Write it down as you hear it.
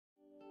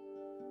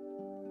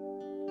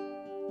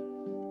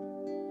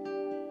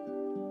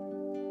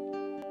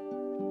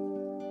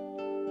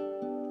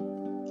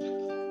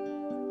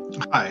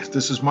Hi,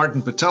 this is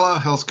Martin Patella,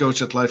 health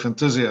coach at Life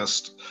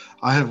Enthusiast.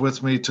 I have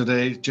with me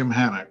today Jim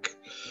Hannock.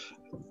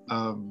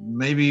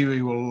 Maybe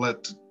we will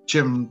let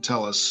Jim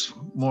tell us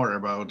more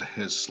about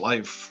his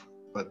life,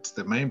 but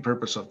the main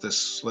purpose of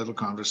this little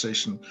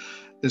conversation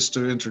is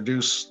to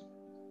introduce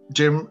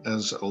Jim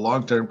as a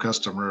long-term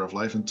customer of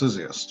Life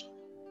Enthusiast.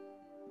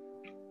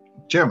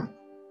 Jim.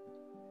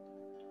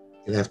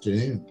 Good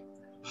afternoon.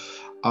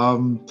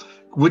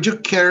 Would you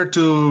care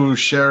to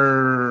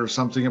share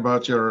something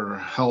about your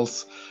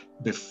health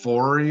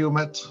before you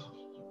met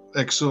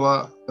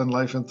Exsula and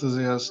Life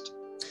Enthusiast?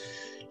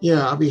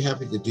 Yeah, I'll be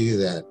happy to do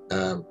that.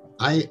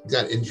 I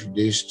got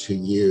introduced to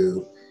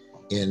you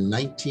in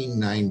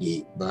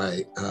 1990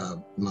 by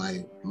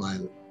my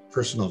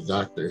personal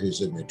doctor, who's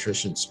a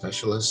nutrition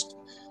specialist,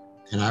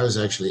 and I was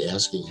actually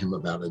asking him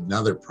about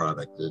another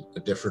product,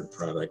 a different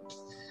product,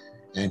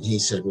 and he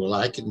said, "Well,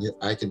 I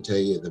can tell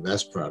you the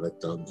best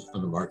product on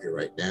the market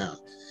right now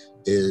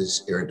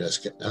is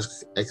Iridesca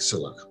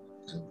Exsula."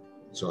 And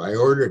so I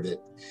ordered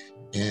it,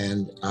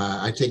 and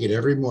I take it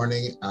every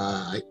morning.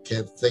 I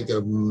can't think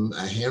of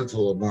a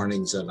handful of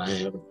mornings that I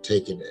haven't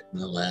taken it in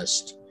the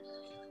last,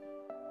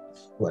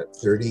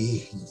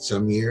 30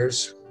 some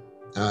years.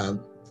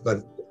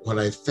 But what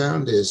I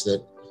found is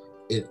that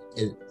it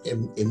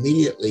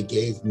immediately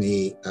gave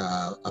me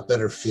a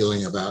better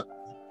feeling about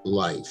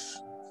life.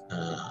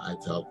 I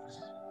felt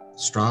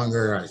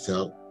stronger. I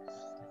felt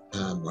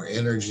more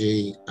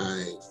energy.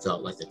 I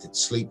felt like I could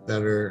sleep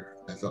better.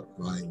 I felt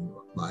my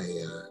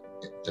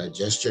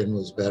digestion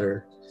was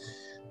better.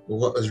 But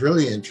what was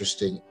really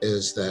interesting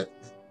is that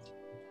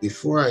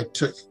before I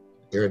took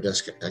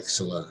Iridesca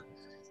Exsula,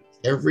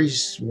 every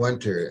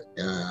winter,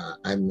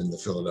 I'm in the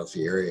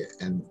Philadelphia area,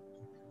 and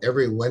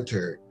every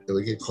winter it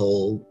would get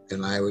cold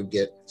and I would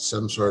get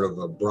some sort of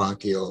a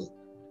bronchial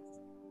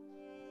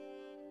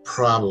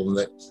problem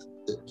that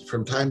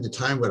from time to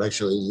time would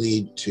actually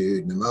lead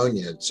to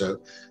pneumonia. And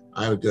so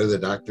I would go to the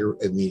doctor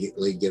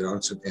immediately, get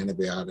on some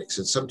antibiotics,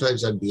 and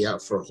sometimes I'd be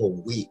out for a whole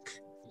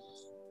week.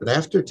 But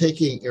after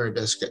taking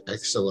Iridesca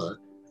Exsula,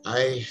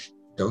 I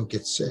don't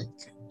get sick.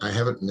 I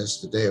haven't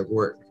missed a day of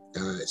work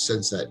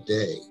since that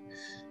day.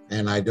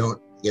 And I don't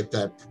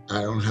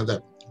have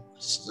that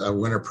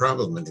winter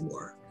problem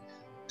anymore.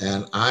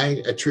 And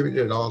I attribute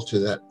it all to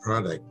that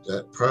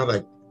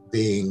product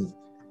being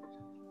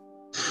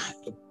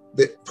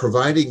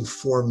providing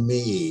for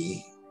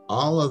me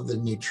all of the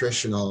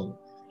nutritional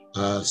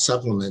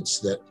supplements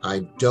that I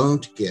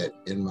don't get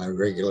in my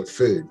regular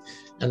food.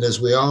 And as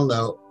we all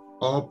know,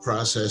 all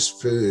processed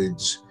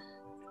foods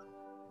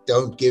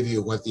don't give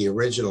you what the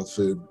original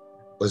food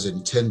was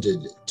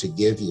intended to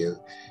give you.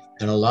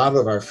 And a lot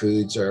of our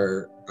foods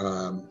are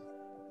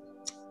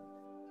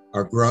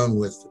grown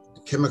with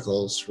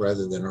chemicals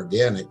rather than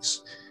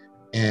organics.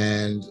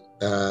 And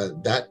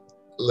that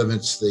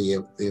limits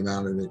the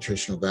amount of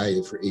nutritional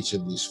value for each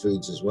of these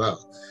foods as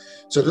well.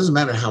 So it doesn't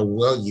matter how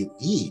well you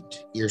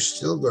eat, you're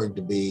still going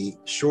to be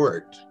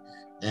short.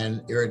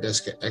 And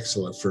Iridesca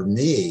Exsula, for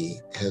me,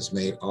 has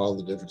made all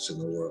the difference in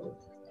the world.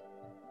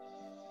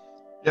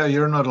 Yeah,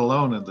 you're not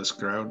alone in this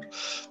crowd.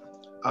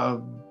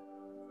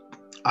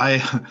 I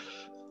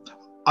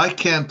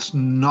can't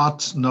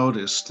not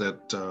notice that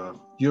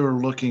you're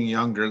looking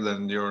younger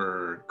than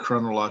your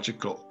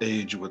chronological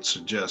age would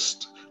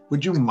suggest.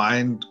 Would you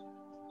mind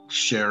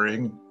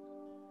sharing?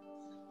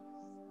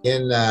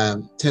 In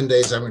 10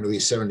 days, I'm going to be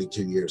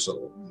 72 years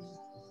old.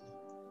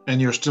 And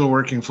you're still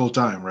working full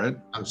time, right?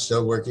 I'm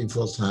still working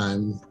full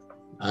time.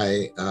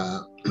 I'm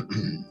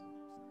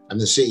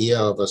the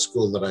CEO of a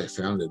school that I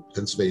founded,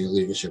 Pennsylvania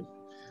Leadership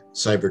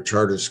Cyber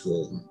Charter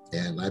School,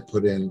 and I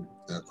put in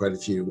quite a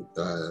few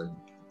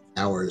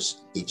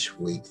hours each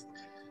week.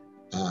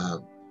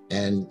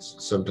 And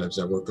sometimes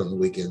I work on the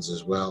weekends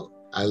as well.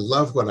 I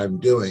love what I'm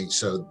doing,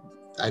 so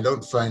I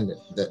don't find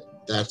that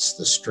that's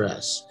the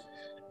stress.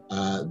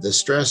 The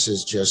stress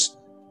is just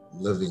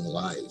living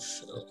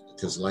life,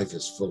 because life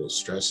is full of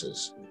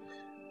stresses.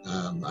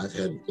 I've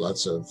had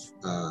lots of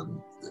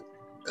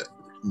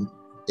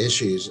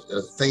issues,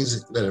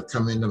 things that have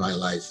come into my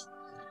life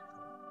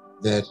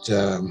that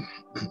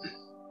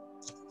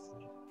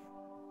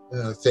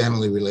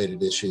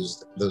family-related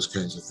issues, those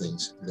kinds of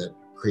things that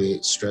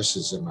create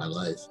stresses in my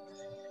life.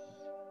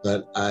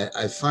 But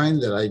I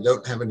find that I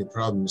don't have any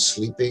problems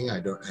sleeping. I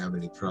don't have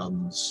any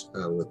problems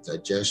with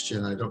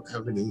digestion. I don't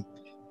have any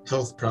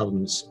health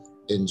problems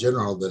in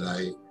general that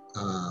I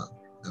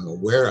am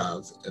aware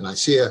of. And I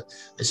see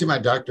my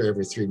doctor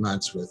every 3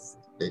 months with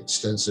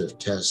extensive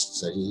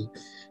tests that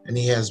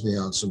he has me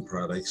on some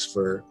products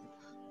for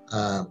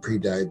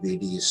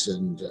pre-diabetes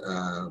and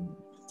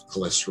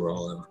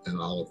cholesterol and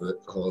all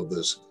of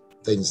those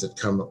things that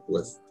come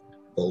with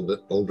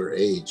older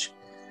age.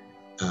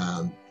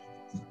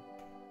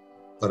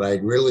 But I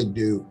really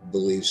do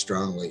believe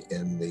strongly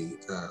in the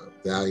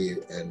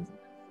value and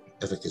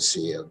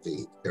efficacy of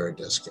the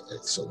Iridesca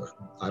Exsula.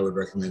 I would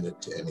recommend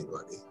it to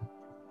anybody.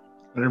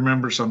 I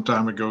remember some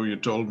time ago you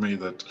told me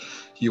that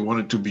you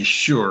wanted to be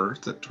sure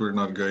that we're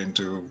not going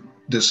to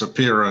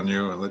disappear on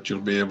you and that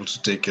you'll be able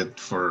to take it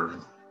for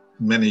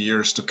many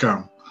years to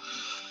come.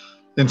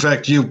 In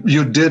fact,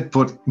 you did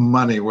put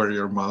money where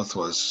your mouth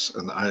was,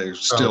 and I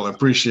still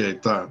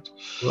appreciate that.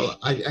 Well,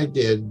 I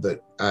did,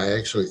 but I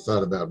actually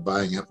thought about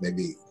buying up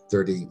maybe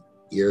 30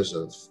 years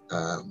of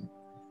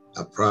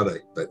a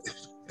product, but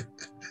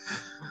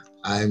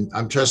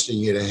I'm trusting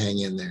you to hang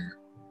in there.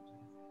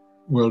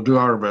 We'll do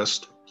our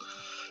best.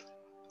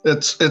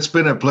 It's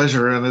been a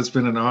pleasure and it's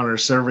been an honor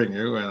serving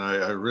you, and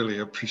I really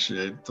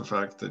appreciate the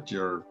fact that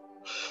you're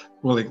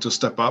willing to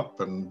step up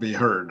and be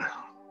heard.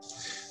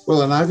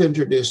 Well, and I've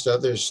introduced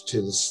others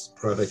to this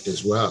product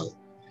as well.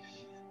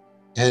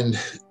 And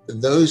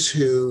those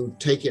who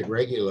take it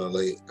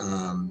regularly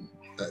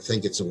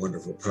think it's a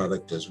wonderful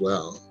product as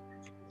well.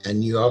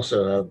 And you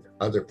also have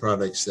other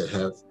products that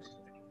have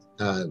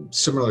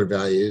similar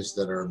values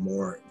that are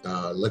more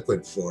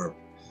liquid form.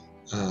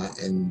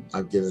 And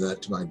I've given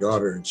that to my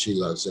daughter and she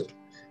loves it.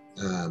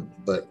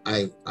 But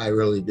I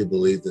really do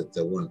believe that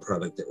the one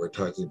product that we're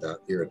talking about,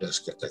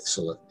 Iridesca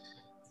Exsula,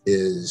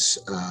 is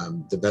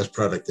the best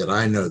product that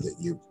I know that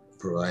you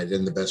provide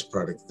and the best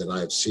product that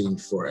I've seen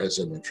for as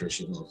a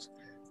nutritional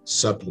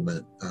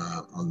supplement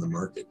on the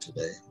market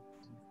today.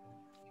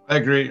 I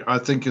agree. I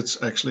think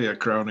it's actually a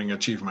crowning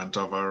achievement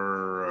of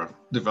our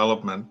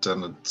development,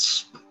 and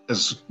it's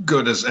as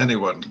good as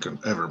anyone can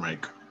ever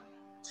make.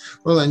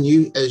 Well, and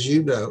you, as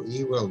you know,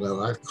 you will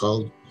know, I've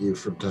called you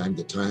from time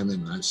to time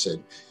and I've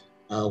said,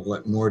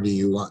 what more do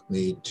you want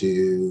me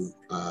to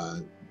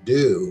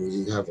do?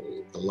 You have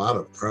a lot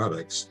of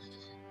products,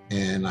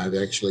 and I've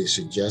actually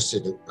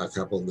suggested a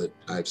couple that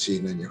I've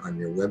seen on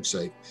your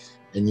website,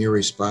 and your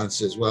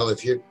response is, well,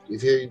 if you're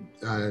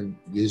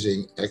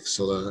using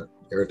Exsula,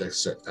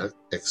 Iridesca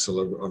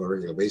Exsula on a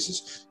regular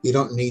basis, you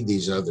don't need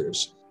these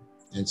others.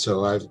 And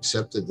so I've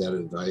accepted that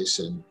advice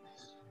and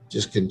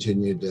just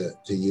continued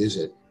to use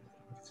it.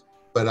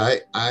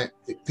 But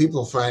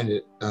people find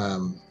it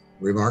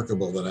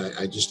remarkable that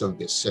I just don't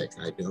get sick.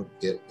 I don't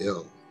get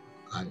ill.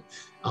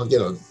 I'll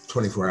get a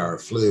 24-hour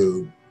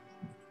flu,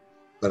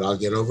 but I'll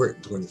get over it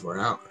in 24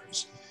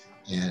 hours.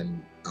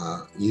 And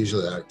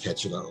usually I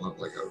catch it on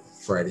like a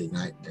Friday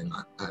night, and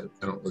I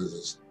don't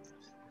lose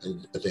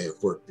a day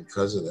of work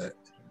because of that.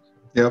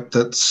 Yep,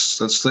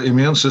 that's the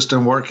immune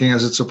system working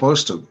as it's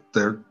supposed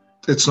to.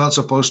 It's not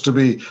supposed to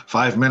be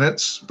 5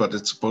 minutes, but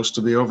it's supposed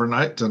to be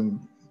overnight and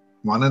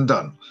one and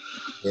done.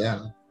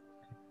 Yeah.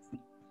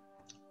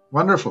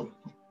 Wonderful.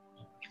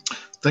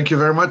 Thank you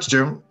very much,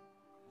 Jim.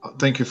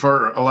 Thank you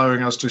for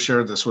allowing us to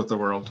share this with the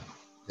world.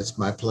 It's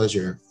my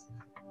pleasure.